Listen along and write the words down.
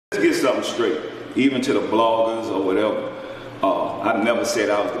get something straight, even to the bloggers or whatever. I never said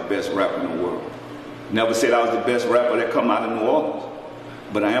I was the best rapper in the world. Never said I was the best rapper that come out of New Orleans.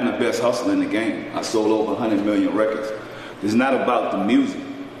 But I am the best hustler in the game. I sold over 100 million records. It's not about the music.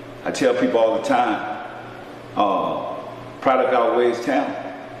 I tell people all the time, product outweighs talent.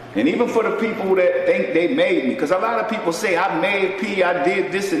 And even for the people that think they made me, because a lot of people say, I made P, I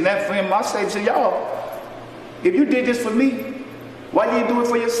did this and that for him. I say to y'all, if you did this for me, why didn't you do it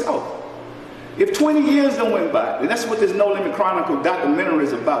for yourself? If 20 years done went by, and that's what this No Limit Chronicle documentary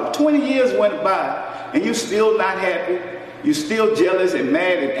is about. 20 years went by, and you're still not happy, you're still jealous and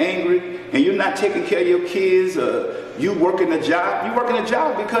mad and angry, and you're not taking care of your kids, you working a job. You working a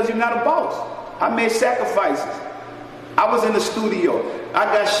job because you're not a boss. I made sacrifices. I was in the studio. I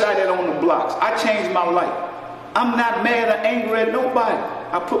got shot at on the blocks. I changed my life. I'm not mad or angry at nobody.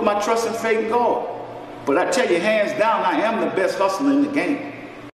 I put my trust and faith in God. But I tell you, hands down, I am the best hustler in the game.